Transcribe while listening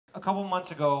couple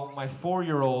months ago, my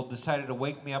 4-year-old decided to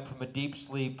wake me up from a deep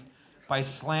sleep by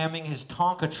slamming his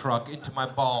Tonka truck into my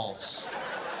balls.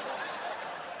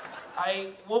 I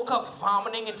woke up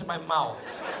vomiting into my mouth.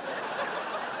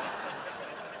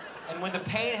 And when the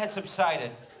pain had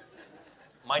subsided,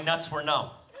 my nuts were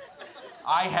numb.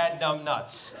 I had numb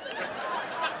nuts.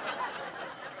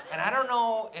 And I don't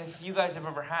know if you guys have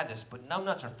ever had this, but numb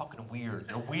nuts are fucking weird.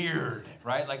 They're weird,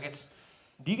 right? Like it's...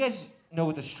 Do you guys know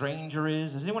what the stranger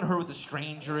is? Has anyone heard what the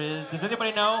stranger is? Does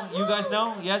anybody know? You guys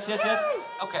know? Yes, yes, yes?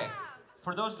 Okay.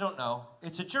 For those who don't know,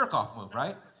 it's a jerk-off move,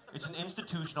 right? It's an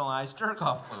institutionalized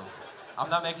jerk-off move. I'm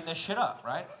not making this shit up,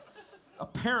 right?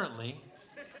 Apparently,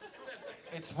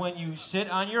 it's when you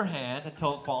sit on your hand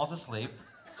until it falls asleep,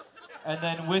 and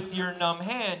then with your numb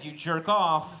hand, you jerk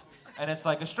off, and it's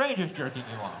like a stranger's jerking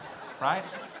you off, right?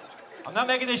 I'm not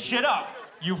making this shit up.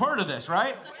 You've heard of this,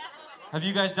 right? Have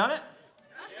you guys done it?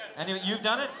 Any, you've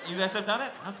done it? You guys have done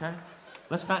it? Okay.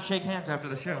 Let's not shake hands after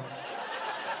the show.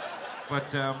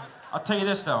 But I'll tell you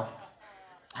this, though.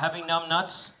 Having numb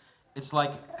nuts, it's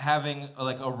like having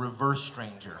a reverse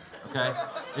stranger, okay?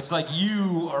 It's like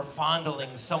you are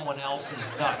fondling someone else's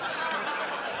nuts.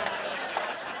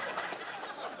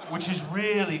 Which is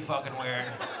really fucking weird.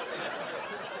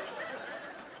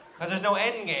 Because there's no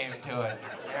end game to it,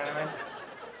 you know what I mean?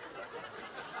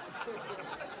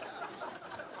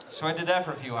 So I did that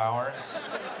for a few hours.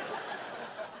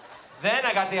 Then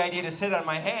I got the idea to sit on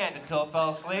my hand until it fell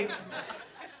asleep.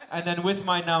 And then with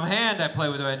my numb hand, I play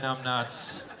with my numb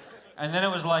nuts. And then it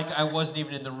was like I wasn't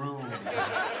even in the room.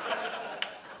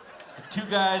 The two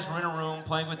guys were in a room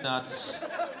playing with nuts.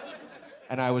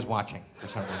 And I was watching for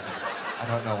some reason. I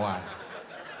don't know why.